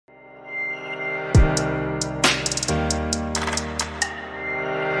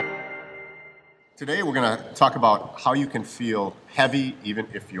Today we're going to talk about how you can feel heavy even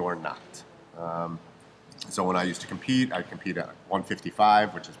if you're not. So when I used to compete, I'd compete at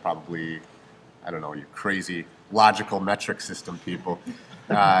 155, which is probably, I don't know, you crazy logical metric system people.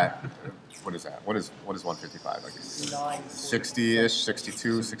 What is that? What is 155? Like 60-ish,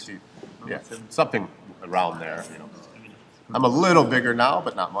 62, 60, yeah, something around there. You know. I'm a little bigger now,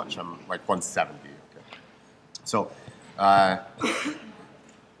 but not much. I'm like 170. Okay. So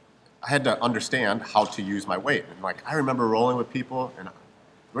I had to understand how to use my weight. And like, I remember rolling with people, and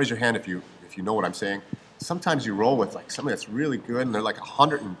raise your hand if you know what I'm saying. Sometimes you roll with like somebody that's really good, and they're like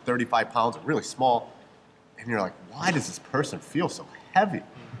 135 pounds and really small, and you're like, why does this person feel so heavy?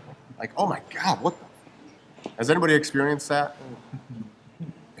 Like, oh my God, what the? Has anybody experienced that?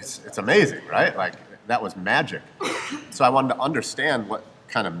 It's amazing, right? Like, that was magic. So I wanted to understand what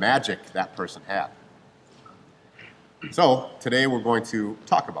kind of magic that person had. So today we're going to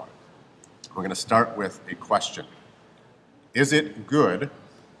talk about it. We're going to start with a question. Is it good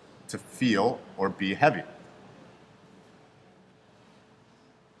to feel or be heavy?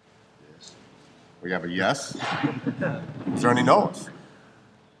 Yes. We have a yes. Is there any no's?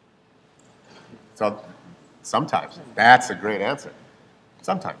 So sometimes. That's a great answer.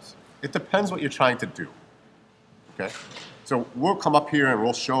 Sometimes. It depends what you're trying to do. Okay? So we'll come up here and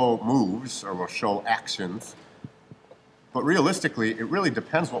we'll show moves or we'll show actions. But realistically, it really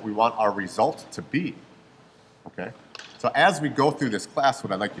depends what we want our result to be. Okay? So as we go through this class,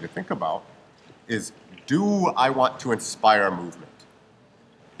 what I'd like you to think about is, do I want to inspire movement?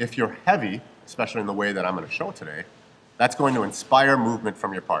 If you're heavy, especially in the way that I'm going to show today, that's going to inspire movement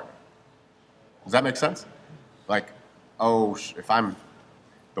from your partner. Does that make sense? Like, oh, if I'm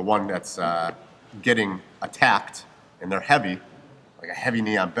the one that's getting attacked and they're heavy, like a heavy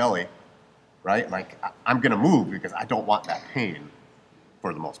knee on belly, right? Like, I'm going to move because I don't want that pain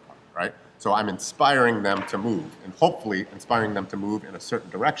for the most part, right? So I'm inspiring them to move, and hopefully inspiring them to move in a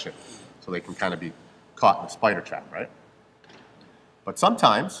certain direction so they can kind of be caught in a spider trap, right? But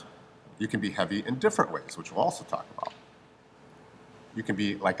sometimes you can be heavy in different ways, which we'll also talk about. You can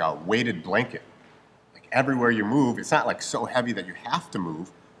be like a weighted blanket. Like everywhere you move, it's not like so heavy that you have to move,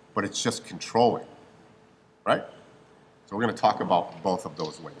 but it's just controlling, right? So we're going to talk about both of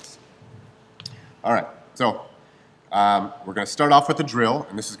those ways. All right, so we're going to start off with a drill,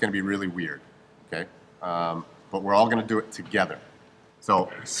 and this is going to be really weird, okay? But we're all going to do it together.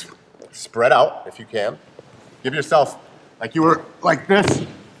 So spread out if you can. Give yourself, like you were like this,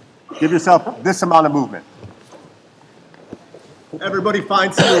 give yourself this amount of movement. Everybody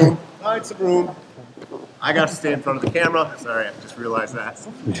find some room. Find some room. I got to stay in front of the camera. Sorry, I just realized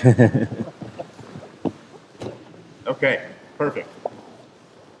that. Okay, perfect.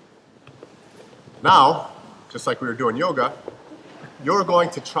 Now, just like we were doing yoga, you're going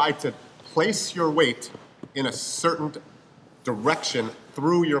to try to place your weight in a certain direction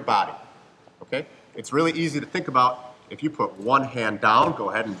through your body, okay? It's really easy to think about. If you put one hand down, go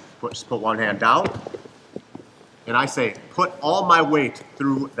ahead and just put one hand down. And I say, put all my weight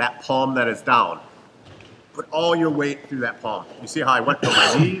through that palm that is down. Put all your weight through that palm. You see how I went from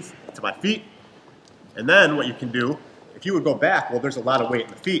my knees to my feet? And then what you can do, if you would go back, well, there's a lot of weight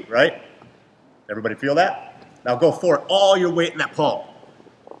in the feet, right? Everybody feel that? Now go forward, all your weight in that palm.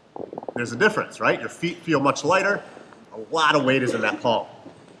 There's a difference, right? Your feet feel much lighter. A lot of weight is in that palm,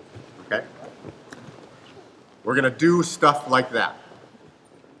 okay? We're gonna do stuff like that.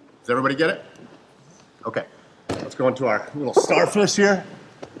 Does everybody get it? Okay, let's go into our little starfish here.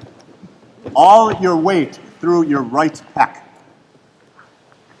 All your weight through your right pec.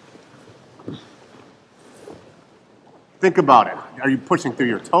 Think about it. Are you pushing through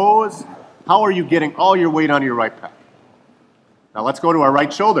your toes? How are you getting all your weight on your right pec? Now let's go to our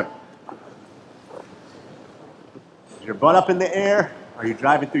right shoulder. Is your butt up in the air? Are you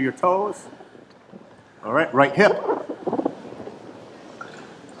driving through your toes? All right, right hip.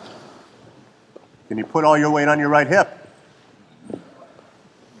 Can you put all your weight on your right hip?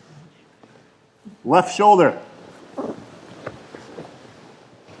 Left shoulder.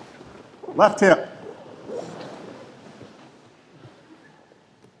 Left hip.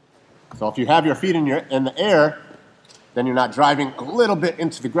 So if you have your feet in the air, then you're not driving a little bit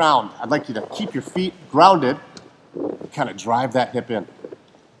into the ground. I'd like you to keep your feet grounded, kind of drive that hip in.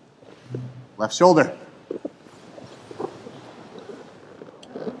 Left shoulder.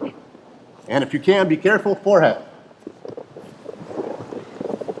 And if you can, be careful, forehead.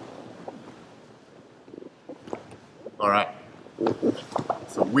 All right.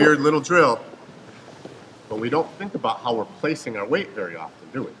 It's a weird little drill, but we don't think about how we're placing our weight very often,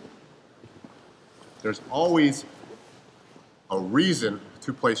 do we? There's always a reason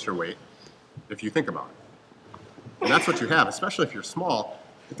to place your weight, if you think about it. And that's what you have, especially if you're small.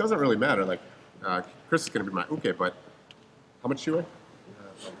 It doesn't really matter. Like, Chris is going to be my uke, but how much do you weigh?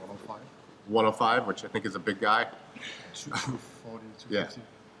 105. 105, which I think is a big guy. 240, 250. Yeah.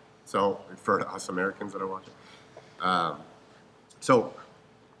 So for us Americans that are watching. So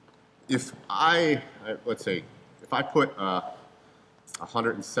if let's say, if I put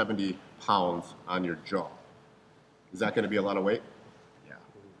 170 pounds on your jaw, is that going to be a lot of weight? Yeah.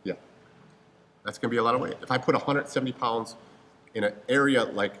 Yeah. That's going to be a lot of weight. If I put 170 pounds in an area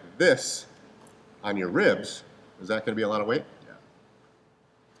like this on your ribs, is that going to be a lot of weight? Yeah.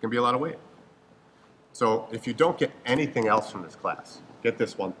 It's going to be a lot of weight. So if you don't get anything else from this class, get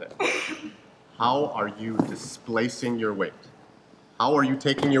this one thing. How are you displacing your weight? How are you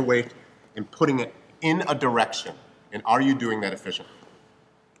taking your weight and putting it in a direction? And are you doing that efficiently?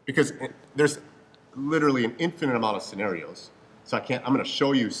 Because there's literally an infinite amount of scenarios. So I'm going to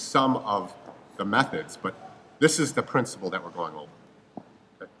show you some of the methods, but this is the principle that we're going over.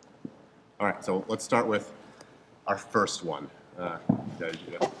 Okay. All right, so let's start with our first one.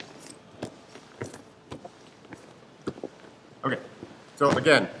 Okay, so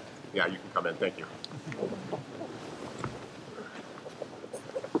again, yeah, you can come in, thank you.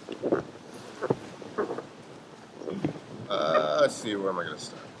 Let's see, where am I going to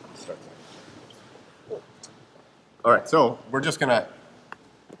start? All right, so we're just going to,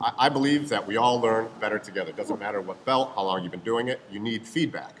 I believe that we all learn better together. It doesn't matter what belt, how long you've been doing it, you need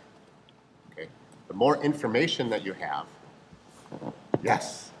feedback. Okay, the more information that you have,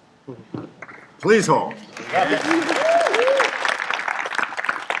 yes, please hold.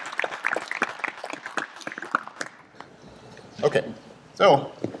 Okay,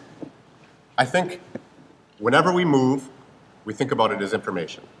 so I think whenever we move, we think about it as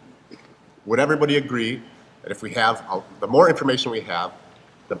information. Would everybody agree that if we have, the more information we have,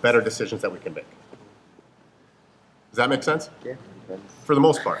 the better decisions that we can make? Does that make sense? Yeah. For the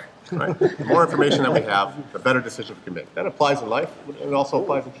most part, right? The more information that we have, the better decisions we can make. That applies in life, and it also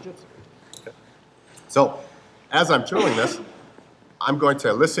applies in jiu-jitsu. Okay. So, as I'm doing this, I'm going to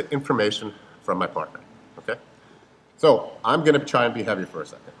elicit information from my partner, okay? So, I'm going to try and be heavy for a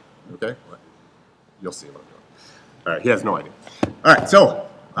second, okay? You'll see what I'm doing. All right, he has no idea. All right, so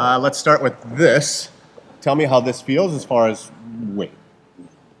let's start with this. Tell me how this feels as far as weight.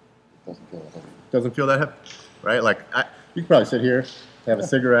 Doesn't feel that heavy. Doesn't feel that heavy, right? Like, you can probably sit here, have a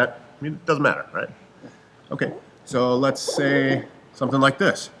cigarette. I mean, it doesn't matter, right? Okay, so let's say something like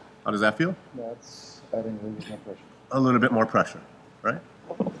this. How does that feel? That's adding a little bit more pressure. A little bit more pressure, right?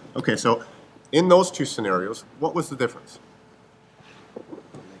 Okay, so in those two scenarios, what was the difference?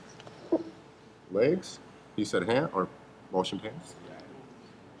 Legs? He said hand, or motioned hands?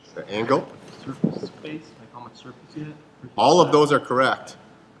 The angle? Surface space, like how much surface you hit? All of those are correct.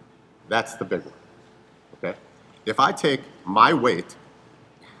 That's the big one, okay? If I take my weight,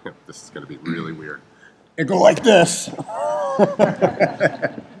 this is going to be really weird, and go like this.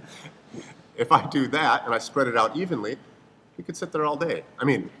 If I do that and I spread it out evenly, you could sit there all day. I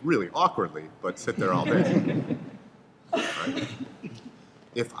mean, really awkwardly, but sit there all day. Right?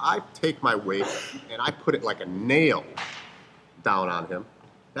 If I take my weight and I put it like a nail down on him,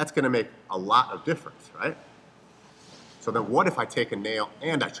 that's going to make a lot of difference, right? So then what if I take a nail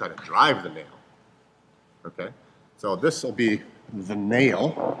and I try to drive the nail? Okay, so this will be the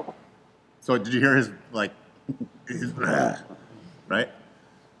nail. So did you hear his, like, right?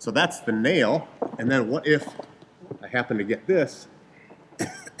 So that's the nail, and then what if I happen to get this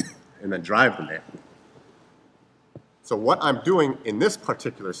and then drive the nail? So what I'm doing in this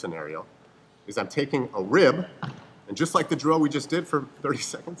particular scenario is I'm taking a rib, and just like the drill we just did for 30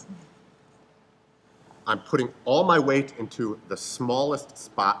 seconds, I'm putting all my weight into the smallest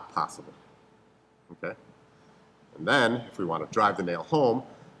spot possible, okay? And then, if we want to drive the nail home,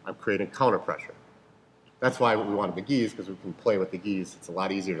 I'm creating counter pressure. That's why we wanted the gis, because we can play with the gis. It's a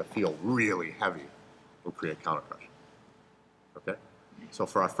lot easier to feel really heavy and create counter pressure, okay? So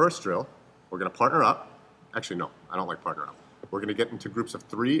for our first drill, we're going to partner up. Actually, no, I don't like partner up. We're going to get into groups of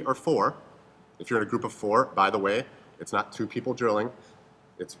 3 or 4. If you're in a group of 4, by the way, it's not 2 people drilling.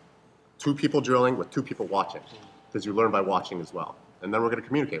 It's 2 people drilling with 2 people watching, because you learn by watching as well. And then we're going to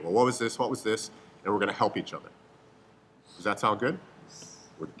communicate. Well, what was this? What was this? And we're going to help each other. Does that sound good?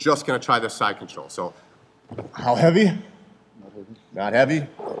 We're just going to try this side control. So, how heavy? Not heavy. Not heavy?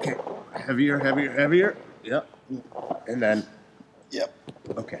 Okay. Heavier, heavier, heavier. Yep. And then, yep.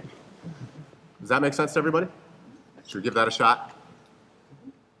 Okay. Does that make sense to everybody? Should we give that a shot?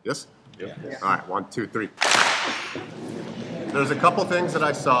 Yes? Yeah. All right, 1, 2, 3. There's a couple things that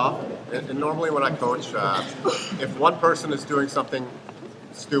I saw, and normally when I coach, if one person is doing something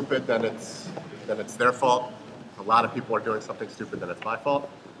stupid, then it's their fault. If a lot of people are doing something stupid, then it's my fault.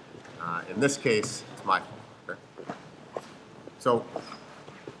 In this case, it's my fault. Okay? So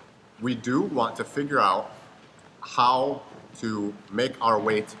we do want to figure out how to make our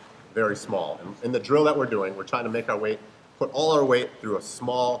weight very small. And in the drill that we're doing, we're trying to make our weight, put all our weight through a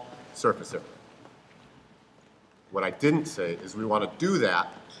small surface area. What I didn't say is we want to do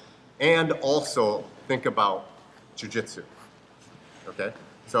that and also think about jujitsu. Okay?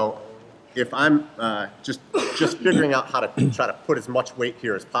 So if I'm just figuring out how to try to put as much weight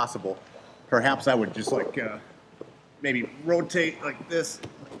here as possible, perhaps I would just like maybe rotate like this,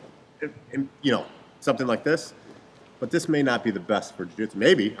 and, you know, something like this. But this may not be the best for jiu-jitsu.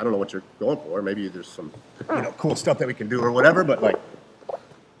 Maybe, I don't know what you're going for. Maybe there's some, you know, cool stuff that we can do or whatever, but like,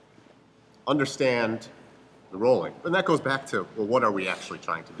 understand the rolling. And that goes back to, well, what are we actually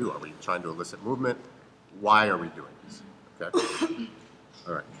trying to do? Are we trying to elicit movement? Why are we doing this? Okay?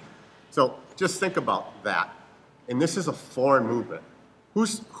 All right. So just think about that. And this is a foreign movement.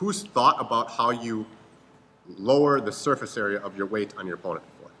 Who's thought about how you lower the surface area of your weight on your opponent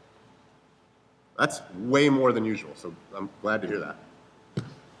before? That's way more than usual, so I'm glad to hear that.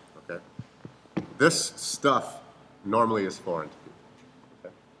 Okay? This stuff normally is foreign to people.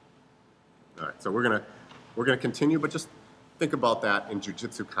 Okay? All right, so we're gonna continue, but just think about that in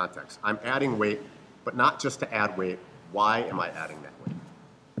jiu-jitsu context. I'm adding weight, but not just to add weight. Why am I adding that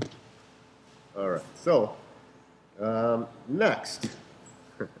weight? All right, so next.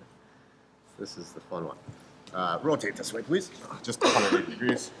 This is the fun one. Rotate this way, please. Just 180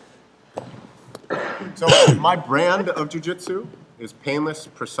 degrees. So my brand of jiu-jitsu is painless,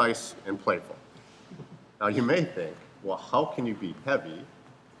 precise, and playful. Now you may think, well, how can you be heavy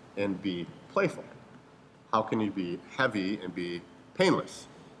and be playful? How can you be heavy and be painless,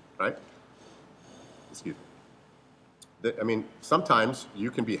 right? Excuse me. I mean, sometimes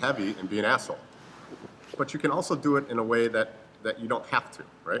you can be heavy and be an asshole, but you can also do it in a way that you don't have to,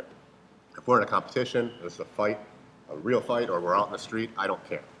 right? If we're in a competition, there's a fight, a real fight, or we're out in the street, I don't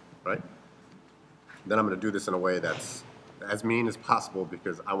care, right? Then I'm going to do this in a way that's as mean as possible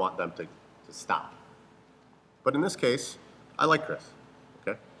because I want them to stop. But in this case, I like Chris,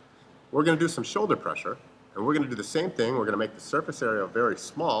 okay? We're going to do some shoulder pressure, and we're going to do the same thing. We're going to make the surface area very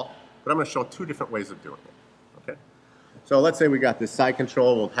small, but I'm going to show two different ways of doing it, okay? So let's say we got this side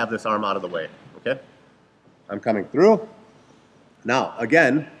control. We'll have this arm out of the way, okay? I'm coming through. Now,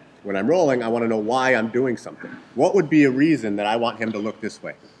 again, when I'm rolling, I want to know why I'm doing something. What would be a reason that I want him to look this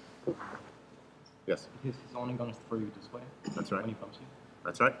way? Yes? Because he's only going to throw you this way. That's right. When he bumps you.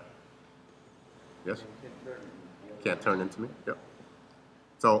 That's right. Yes? Can't turn into me? Yep.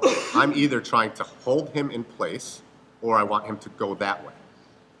 So I'm either trying to hold him in place or I want him to go that way,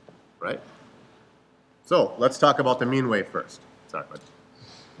 right? So let's talk about the mean way first. Sorry, bud.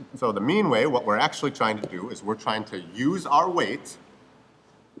 So the mean way, what we're actually trying to do is we're trying to use our weight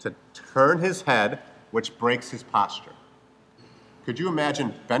to turn his head, which breaks his posture. Could you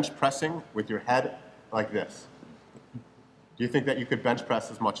imagine bench pressing with your head like this? Do you think that you could bench press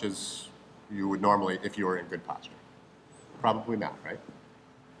as much as you would normally if you were in good posture? Probably not, right?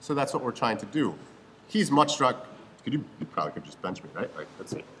 So that's what we're trying to do. He's much stronger. You probably could just bench me, right? Like,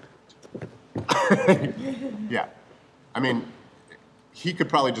 let's see. Yeah. I mean, he could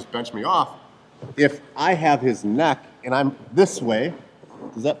probably just bench me off. If I have his neck and I'm this way,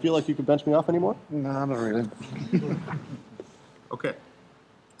 does that feel like you could bench me off anymore? No, not really. Okay,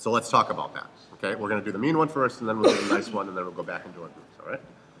 so let's talk about that, okay? We're gonna do the mean one first, and then we'll do the nice one, and then we'll go back and do our groups, all right?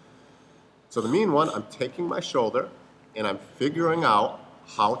 So the mean one, I'm taking my shoulder, and I'm figuring out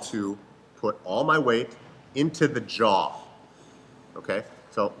how to put all my weight into the jaw, okay?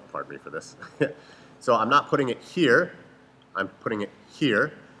 So, pardon me for this. So I'm not putting it here, I'm putting it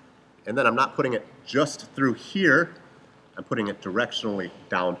here, and then I'm not putting it just through here, I'm putting it directionally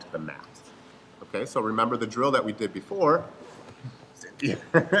down to the mat. Okay, so remember the drill that we did before.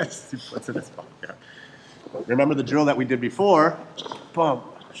 What's in this spot? Yeah. Remember the drill that we did before? Boom,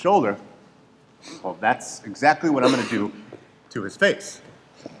 shoulder. Well, that's exactly what I'm going to do to his face.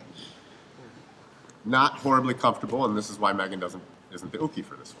 Not horribly comfortable, and this is why Megan isn't the Uki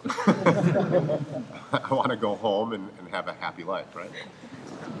for this one. I want to go home and have a happy life, right?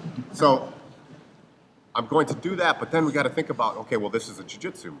 So I'm going to do that, but then we got to think about, okay, well, this is a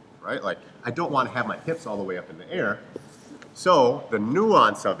jiu-jitsu move, right? Like, I don't want to have my hips all the way up in the air. So the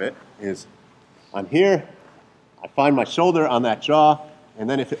nuance of it is I'm here, I find my shoulder on that jaw, and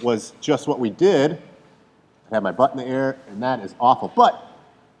then if it was just what we did, I'd have my butt in the air, and that is awful. But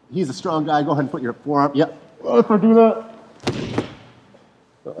he's a strong guy. Go ahead and put your forearm. Yep. Oh, if I do that.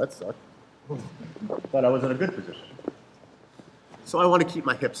 Oh, that sucked. But I was in a good position. So I want to keep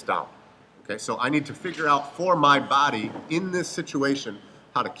my hips down. Okay, so I need to figure out for my body in this situation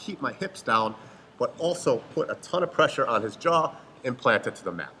how to keep my hips down, but also put a ton of pressure on his jaw and plant it to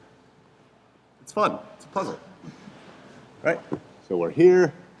the mat. It's fun. It's a puzzle. Right? So we're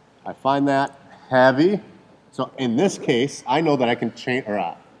here. I find that heavy. So in this case, I know that I can change, or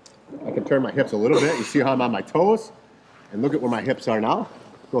I can turn my hips a little bit. You see how I'm on my toes? And look at where my hips are now.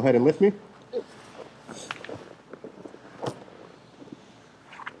 Go ahead and lift me.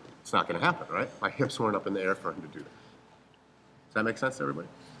 It's not going to happen, right? My hips weren't up in the air for him to do that. Does that make sense to everybody?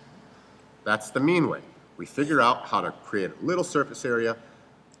 That's the mean way. We figure out how to create a little surface area,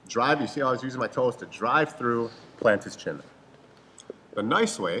 drive, you see how I was using my toes to drive through, plant his chin. The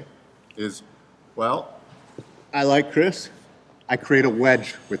nice way is, well, I like Chris, I create a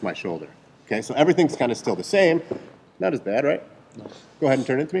wedge with my shoulder. Okay, so everything's kind of still the same. Not as bad, right? No. Go ahead and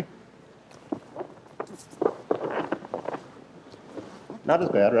turn it to me. Not as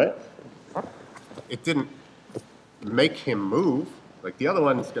bad, right? It didn't make him move, like the other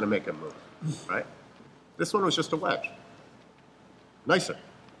one's gonna make him move, right? This one was just a wedge. Nicer.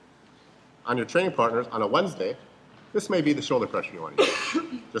 On your training partners, on a Wednesday, this may be the shoulder pressure you want to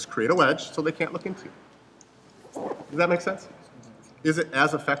use. Just create a wedge so they can't look into you. Does that make sense? Is it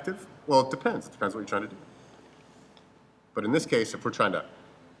as effective? Well, it depends. It depends what you're trying to do. But in this case, if we're trying to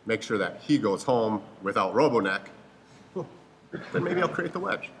make sure that he goes home without robo-neck, then maybe I'll create the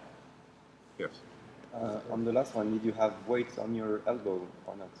wedge. Yes. On the last one, did you have weights on your elbow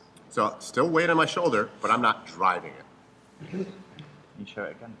or not? So still weight on my shoulder, but I'm not driving it. You show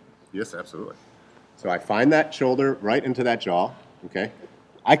it again. Yes, absolutely. So I find that shoulder right into that jaw, okay?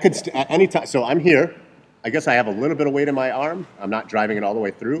 I could, at any time, so I'm here. I guess I have a little bit of weight in my arm. I'm not driving it all the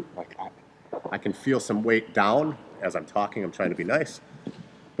way through. Like I can feel some weight down as I'm talking. I'm trying to be nice.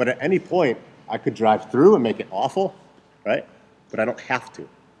 But at any point, I could drive through and make it awful, right? But I don't have to.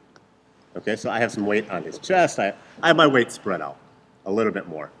 Okay, so I have some weight on his chest. I have my weight spread out a little bit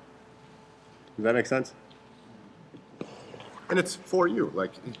more. Does that make sense? And it's for you,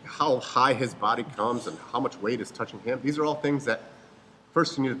 like how high his body comes and how much weight is touching him. These are all things that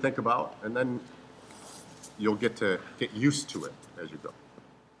first you need to think about, and then you'll get used to it as you go.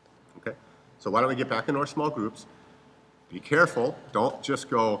 Okay? So why don't we get back into our small groups? Be careful. Don't just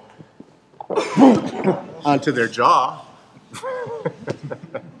go onto their jaw.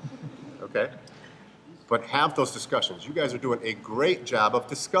 Okay? But have those discussions. You guys are doing a great job of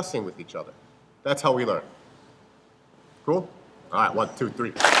discussing with each other. That's how we learn. Cool? All right, 1, 2, 3.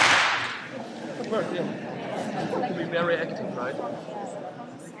 Good work, yeah. You can be very active, right?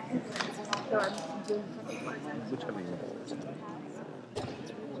 Which can be.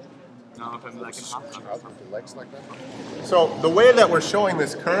 No, if I'm like in half. With the legs like that? So the way that we're showing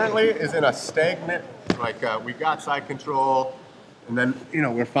this currently is in a stagnant, like we got side control, and then, you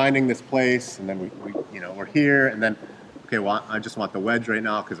know, we're finding this place, and then we you know, we're here, and then, okay, well, I just want the wedge right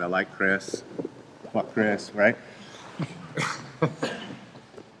now because I like Chris. Fuck Chris, right?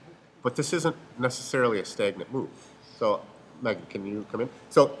 But this isn't necessarily a stagnant move. So, Megan, can you come in?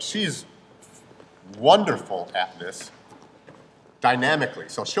 So she's wonderful at this dynamically.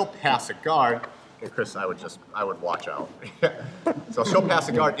 So she'll pass a guard, and Chris, I would watch out. So she'll pass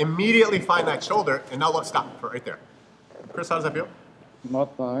a guard, immediately find that shoulder, and now let's stop right there. Chris, how does that feel?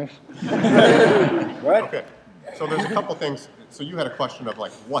 Not nice. Right? Okay. So there's a couple things. So you had a question of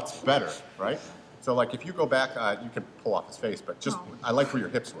like, what's better, right? So like if you go back, you can pull off his face, but just, I like where your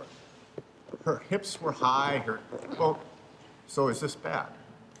hips were. Her hips were high, well, so is this bad?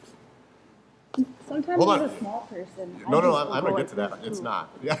 Sometimes Hold on. as a small person. No, I'm gonna get to that. It's not.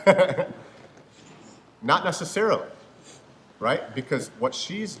 Yeah. Not necessarily, right? Because what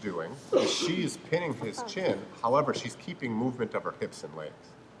she's doing is she's pinning his chin, however, she's keeping movement of her hips and legs.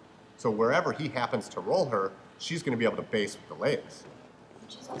 So wherever he happens to roll her, she's gonna be able to base with the legs.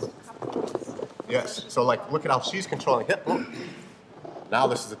 Yes, so like, look at how she's controlling hip. Now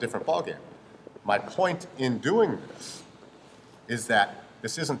this is a different ballgame. My point in doing this is that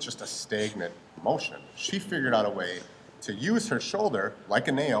this isn't just a stagnant motion. She figured out a way to use her shoulder, like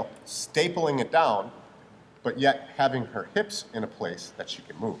a nail, stapling it down, but yet having her hips in a place that she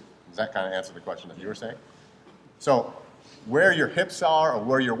can move. Does that kind of answer the question that you were saying? So where your hips are, or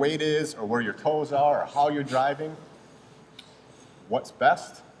where your weight is, or where your toes are, or how you're driving, what's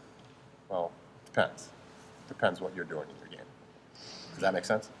best? Well, depends. Depends what you're doing in your game. Does that make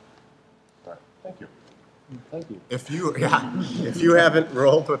sense? All right, thank you. Thank you. If you haven't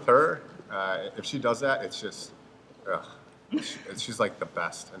rolled with her, if she does that, it's just, ugh. She's like the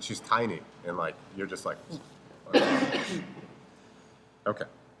best, and she's tiny, and like, you're just like, okay.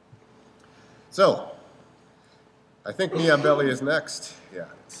 So, I think knee on belly is next. Yeah,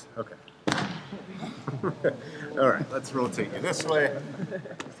 it's okay. All right, let's rotate you this way.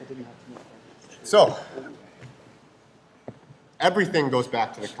 So, everything goes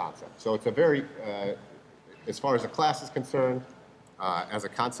back to the concept. So it's a very, as far as the class is concerned, as a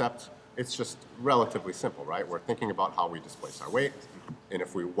concept, it's just relatively simple, right? We're thinking about how we displace our weight, and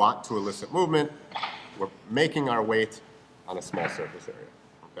if we want to elicit movement, we're making our weight on a small surface area,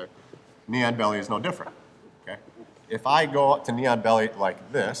 okay? Knee on belly is no different, okay? If I go up to knee on belly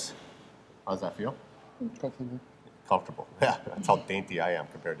like this, how does that feel? Comfortable. Comfortable. Yeah, that's how dainty I am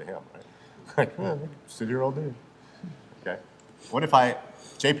compared to him, right? Like, yeah, sit here all day. Okay. What if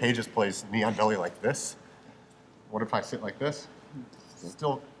Jay Pages plays knee on belly like this? What if I sit like this?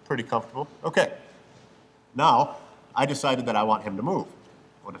 Still pretty comfortable. Okay. Now, I decided that I want him to move.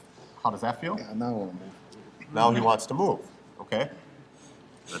 How does that feel? Yeah, now I want to move. Now he wants to move. Okay.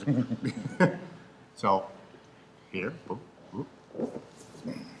 So, here. Boop, boop.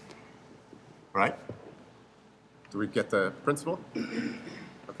 Right? Do we get the principle?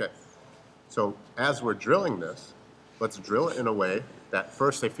 Okay. So as we're drilling this, let's drill it in a way that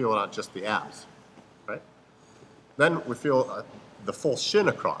first they feel not just the abs, right? Then we feel the full shin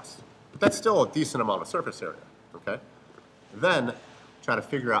across. But that's still a decent amount of surface area, okay? Then try to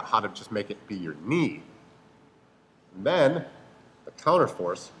figure out how to just make it be your knee. And then the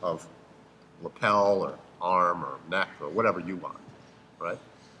counterforce of lapel or arm or neck or whatever you want, right?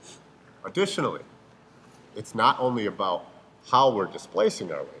 Additionally, it's not only about how we're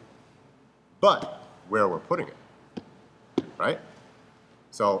displacing our weight, but where we're putting it, right?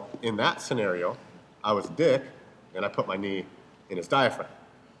 So in that scenario, I was Dick, and I put my knee in his diaphragm,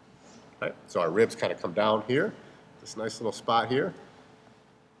 right? So our ribs kind of come down here, this nice little spot here.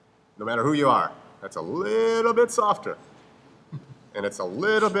 No matter who you are, that's a little bit softer, and it's a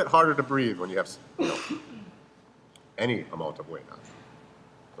little bit harder to breathe when you have, any amount of weight on it,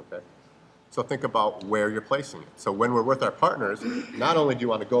 okay? So think about where you're placing it. So when we're with our partners, not only do you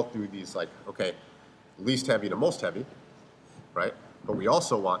want to go through these like, okay, least heavy to most heavy, right? But we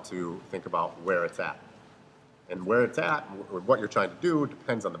also want to think about where it's at. And where it's at, or what you're trying to do,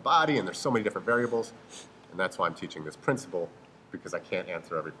 depends on the body, and there's so many different variables. And that's why I'm teaching this principle, because I can't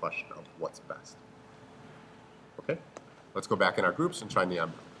answer every question of what's best. Okay? Let's go back in our groups and try knee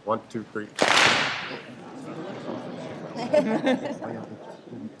on. 1, 2, 3.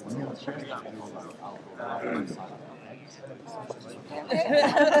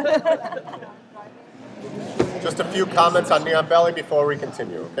 Just a few comments on knee on belly before we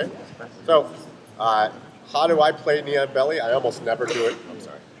continue, okay? So, how do I play knee on belly? I almost never do it. I'm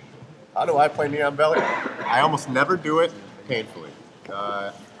sorry. How do I play knee on belly? I almost never do it painfully.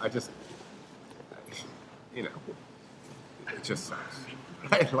 I just, it just sucks.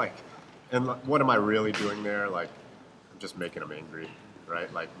 Right? Like, and what am I really doing there? Like, I'm just making them angry,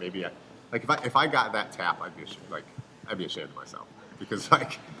 right? Like maybe, if I got that tap, I'd be ashamed of myself because I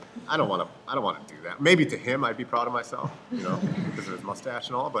don't want to do that. Maybe to him, I'd be proud of myself, because of his mustache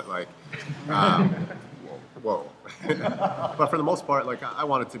and all. But whoa. But for the most part, I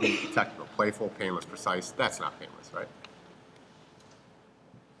want it to be technical, playful, painless, precise. That's not painless, right?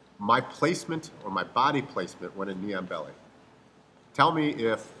 My placement or my body placement when in knee on belly. Tell me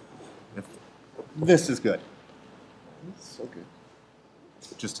if this is good. It's so good.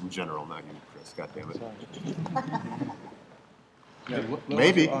 Just in general, not you, Chris. God damn it. Sorry. Yeah,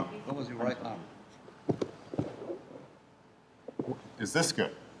 Maybe. What was your right arm? Is this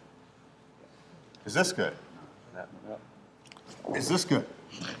good? Is this good? Is this good?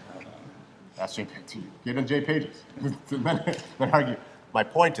 That's Jay Pages. Get in Jay Pages. then argue. My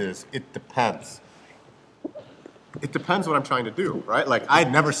point is, it depends. It depends what I'm trying to do, right? Like, I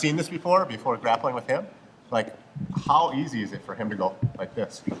had never seen this before grappling with him. Like, how easy is it for him to go like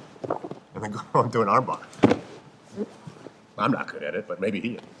this and then go and do an armbar? I'm not good at it, but maybe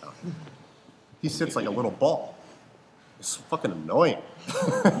he is. He sits like a little ball. It's fucking annoying.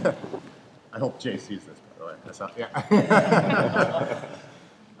 I hope Jay sees this, by the way. That's not,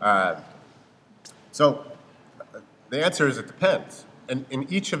 yeah. So the answer is it depends. And in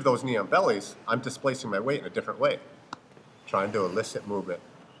each of those knee on bellies, I'm displacing my weight in a different way, trying to elicit movement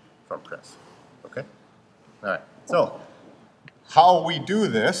from Chris. Okay? All right. So how we do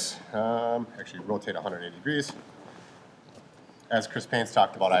this, actually rotate 180 degrees. As Chris Payne's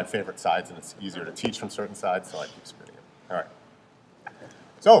talked about, I have favorite sides, and it's easier to teach from certain sides, so I keep spinning it. All right.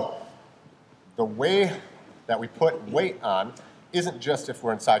 So the way that we put weight on isn't just if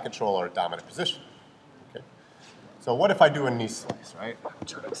we're in side control or a dominant position. Okay. So what if I do a knee slice, right?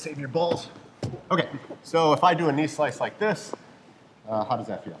 Try to save your balls. Okay. So if I do a knee slice like this, how does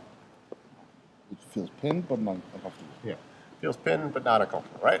that feel? It feels pinned, but not uncomfortable. Yeah, feels pinned but not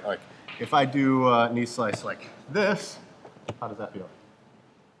uncomfortable, right? Like if I do a knee slice like this, how does that feel?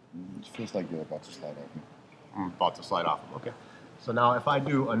 It feels like you're about to slide out. I'm about to slide off. Okay. So now if I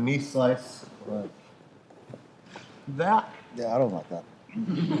do a knee slice like that, Yeah, I don't like that.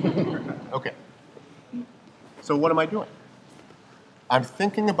 okay. So what am I doing? I'm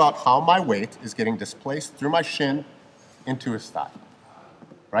thinking about how my weight is getting displaced through my shin into his thigh,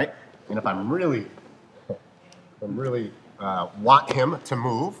 right? And if I'm really want him to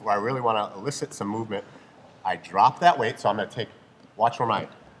move, or I really want to elicit some movement, I drop that weight. So I'm going to take, watch where my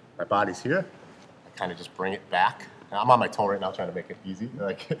body's here. I kind of just bring it back. And I'm on my toe right now trying to make it easy,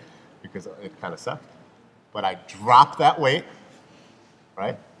 like, because it kind of sucks. But I drop that weight,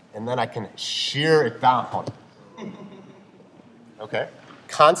 right? And then I can shear it down. Okay?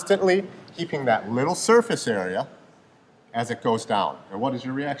 Constantly keeping that little surface area as it goes down. And what is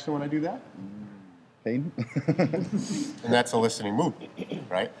your reaction when I do that? Pain? And that's eliciting movement,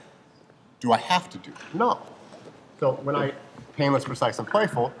 right? Do I have to do it? No. So when I, painless, precise, and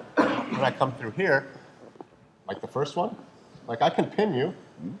playful, when I come through here, like the first one, like I can pin you,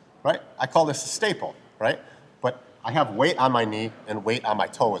 right? I call this a staple, right? But I have weight on my knee and weight on my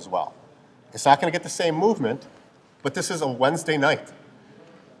toe as well. It's not going to get the same movement, but this is a Wednesday night,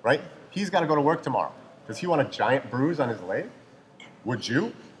 right? He's got to go to work tomorrow. Does he want a giant bruise on his leg? Would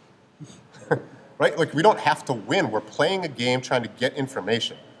you? Right? Like, we don't have to win. We're playing a game trying to get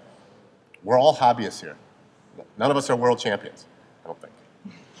information. We're all hobbyists here. None of us are world champions, I don't think.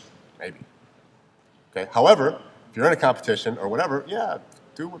 Maybe. Okay? However, if you're in a competition or whatever, yeah,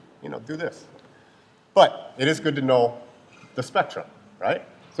 do this. But it is good to know the spectrum, right?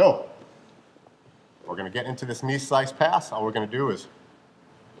 So, we're going to get into this knee slice pass. All we're going to do is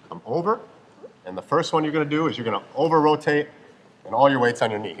come over, and the first one you're going to do is you're going to over-rotate, and all your weight's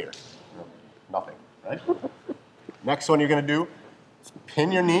on your knee here. Nothing, right? Next one you're going to do is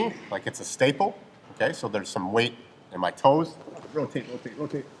pin your knee like it's a staple. Okay, so there's some weight in my toes. Rotate, rotate,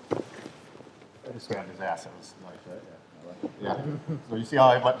 rotate. I just grabbed his ass. It was nice, right? Yeah. So you see how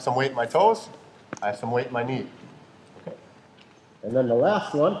I have some weight in my toes? I have some weight in my knee. Okay. And then the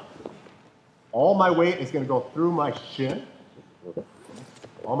last one, all my weight is going to go through my shin.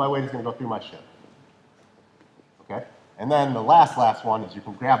 All my weight is going to go through my shin. Okay? And then the last one is you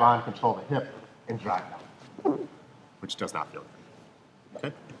can grab on, control the hip, and drive down, which does not feel good.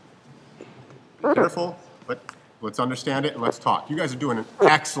 Okay? Be careful, but let's understand it and let's talk. You guys are doing an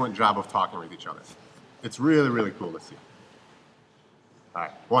excellent job of talking with each other. It's really, really cool to see. All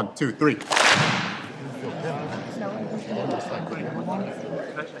right, 1, 2, 3.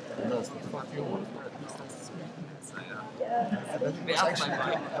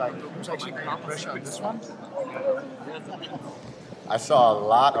 I saw a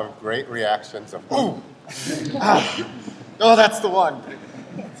lot of great reactions of, ooh, oh, that's the one.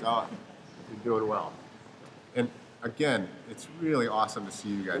 So, you're doing well. And again, it's really awesome to see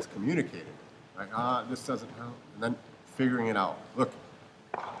you guys communicating. Like, this doesn't help. And then figuring it out. Look,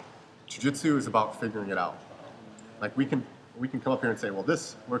 jiu-jitsu is about figuring it out. Like, we can come up here and say, well,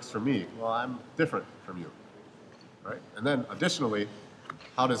 this works for me. Well, I'm different from you, right? And then additionally,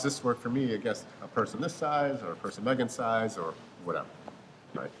 how does this work for me against a person this size or a person Megan's size or whatever,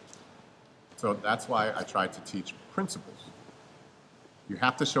 right? So that's why I tried to teach principles. You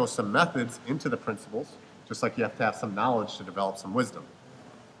have to show some methods into the principles, just like you have to have some knowledge to develop some wisdom.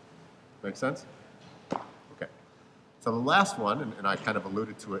 Make sense? Okay. So the last one, and I kind of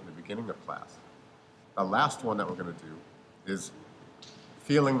alluded to it in the beginning of class, the last one that we're going to do is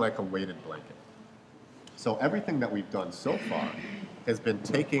feeling like a weighted blanket. So everything that we've done so far has been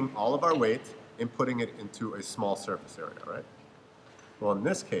taking all of our weight and putting it into a small surface area, right? Well, in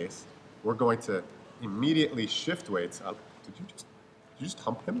this case, we're going to immediately shift weights up. Did you just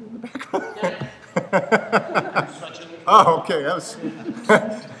hump him in the background? Oh, okay. That was.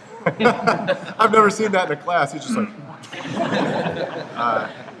 I've never seen that in a class. He's just like.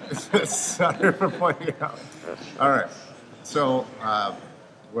 Sorry for pointing it out. All right. So,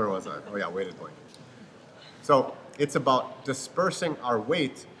 where was I? Oh, yeah, weighted blanket. So, it's about dispersing our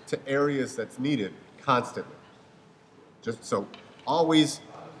weight to areas that's needed constantly. Just so, always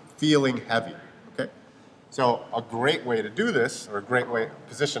feeling heavy. Okay? So, a great way to do this, or a great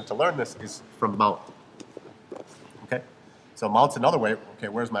position to learn this, is from mount. Okay? So, mount's another way. Okay,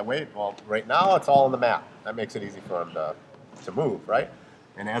 where's my weight? Well, right now, it's all on the mat. That makes it easy for him to move, right?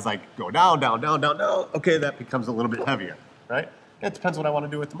 And as I go down, down, down, down, down, okay, that becomes a little bit heavier, right? It depends what I want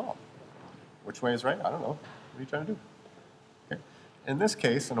to do with the mount. Which way is right? I don't know. What are you trying to do? Okay. In this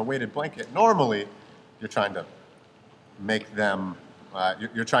case, in a weighted blanket, normally you're trying to make them,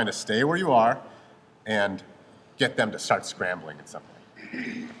 you're trying to stay where you are, and get them to start scrambling in some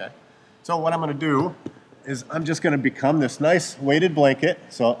way, okay? So what I'm gonna do is I'm just gonna become this nice weighted blanket,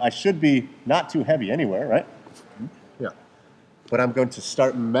 so I should be not too heavy anywhere, right? Yeah. But I'm going to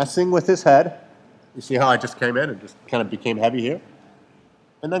start messing with his head. You see how I just came in and just kind of became heavy here?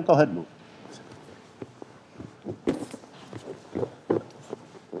 And then go ahead and move.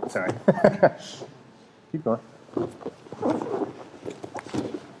 Sorry. Keep going.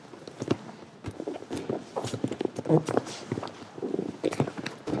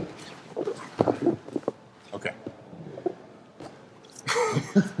 Okay.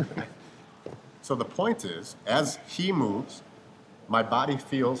 So the point is, as he moves, my body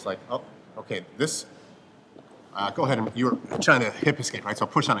feels like, oh, okay, this, go ahead, and you were trying to hip escape, right? So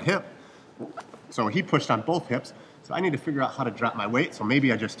push on a hip. So he pushed on both hips. So I need to figure out how to drop my weight. So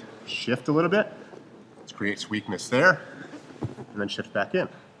maybe I just shift a little bit, which creates weakness there, and then shift back in,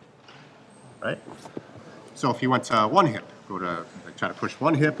 right? So if he went to one hip, go to, like, try to push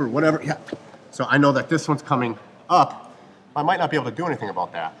one hip or whatever, yeah. So I know that this one's coming up. I might not be able to do anything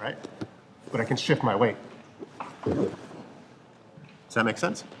about that, right? But I can shift my weight. Does that make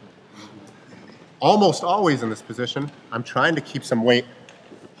sense? Almost always in this position, I'm trying to keep some weight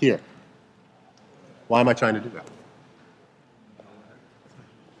here. Why am I trying to do that?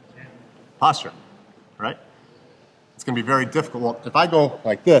 Posture, right? It's going to be very difficult. Well, if I go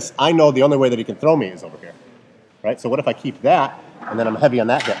like this, I know the only way that he can throw me is over here, right? So what if I keep that, and then I'm heavy on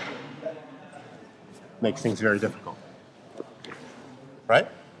that hip? Makes things very difficult, right?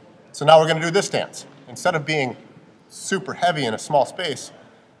 So now we're going to do this dance. Instead of being super heavy in a small space,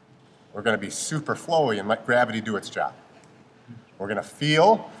 we're going to be super flowy and let gravity do its job. We're going to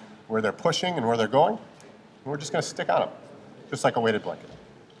feel where they're pushing and where they're going, and we're just going to stick on them, just like a weighted blanket.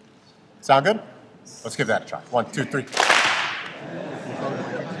 Sound good? Let's give that a try. 1, 2, 3.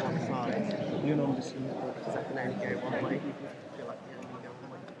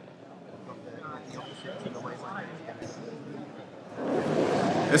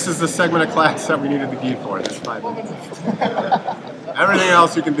 This is the segment of class that we needed the gi for. This 5 minutes. Everything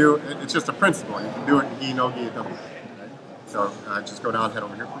else you can do, it's just a principle. You can do it in gi, no gi, it doesn't matter. So just go down, head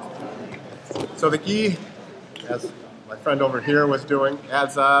over here. So the gi, as my friend over here was doing,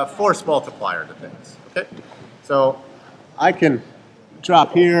 adds a force multiplier to things. Okay? So I can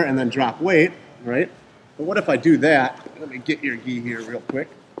drop here and then drop weight, right? But what if I do that? Let me get your gi here real quick.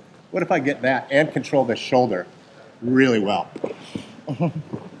 What if I get that and control this shoulder really well? You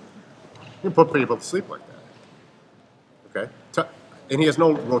can put people to sleep like that. Okay? And he has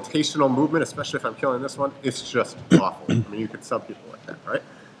no rotational movement, especially if I'm killing this one. It's just awful. I mean, you could sub people like that, right?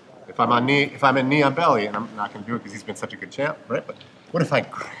 If I'm in knee on belly, and I'm not going to do it because he's been such a good champ, right? But what if I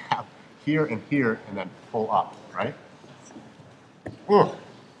grab here and then pull up, right? Ooh.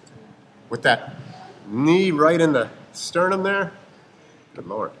 With that knee right in the sternum there, good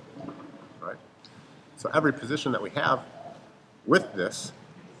Lord, right? So every position that we have with this,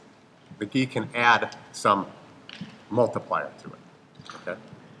 the gi can add some multiplier to it. Okay.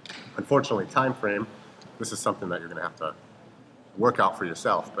 Unfortunately, time frame, this is something that you're going to have to work out for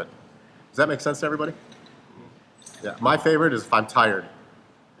yourself. But does that make sense to everybody? Yeah. My favorite is if I'm tired,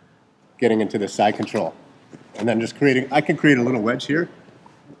 getting into this side control, and then just creating. I can create a little wedge here,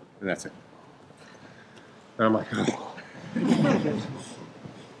 and that's it. And I'm like, oh.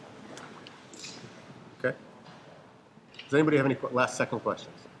 Okay. Does anybody have any last second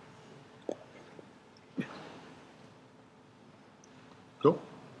questions? Cool.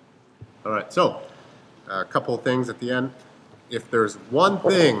 All right, so a couple of things at the end. If there's one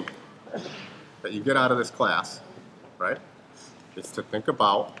thing that you get out of this class, right, it's to think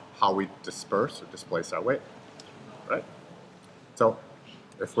about how we disperse or displace our weight, right? So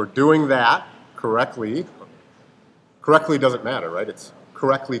if we're doing that correctly doesn't matter, right? It's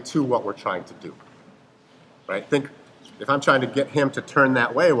correctly to what we're trying to do, right? Think, if I'm trying to get him to turn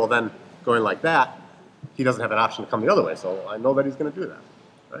that way, well then going like that, he doesn't have an option to come the other way, so I know that he's going to do that,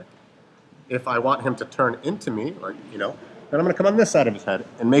 right? If I want him to turn into me, like, you know, then I'm going to come on this side of his head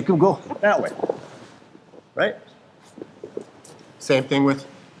and make him go that way, right? Same thing with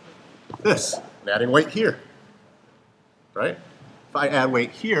this, adding weight here, right? If I add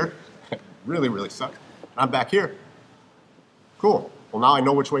weight here, really, really sucks. I'm back here. Cool. Well, now I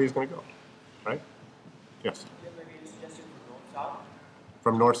know which way he's going to go, right? Yes?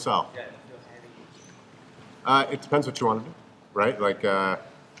 From north-south? It depends what you want to do, right? Like,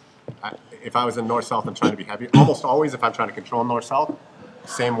 if I was in north-south and trying to be heavy, almost always if I'm trying to control north-south,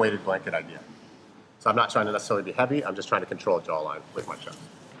 same weighted blanket idea. So I'm not trying to necessarily be heavy, I'm just trying to control a jawline with my chest.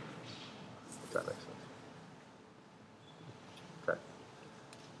 If that makes sense. Okay.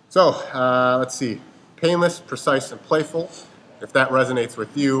 So, let's see. painless, precise, and playful. If that resonates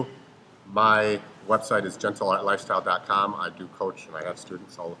with you, my website is gentleartlifestyle.com. I do coach and I have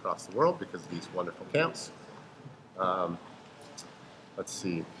students all across the world because of these wonderful camps. Let's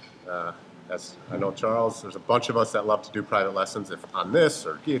see. As I know, Charles, there's a bunch of us that love to do private lessons. If on this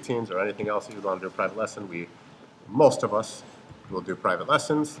or guillotines or anything else that you want to do a private lesson, most of us will do private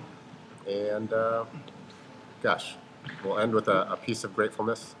lessons. And gosh, we'll end with a piece of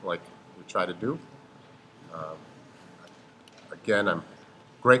gratefulness like we try to do. Again, I'm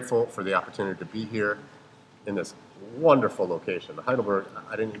grateful for the opportunity to be here in this wonderful location. Heidelberg,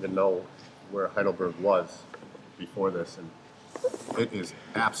 I didn't even know where Heidelberg was before this, and it is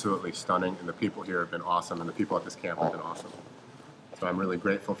absolutely stunning, and the people here have been awesome, and the people at this camp have been awesome. So I'm really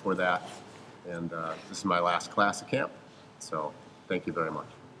grateful for that, and this is my last class at camp, so thank you very much.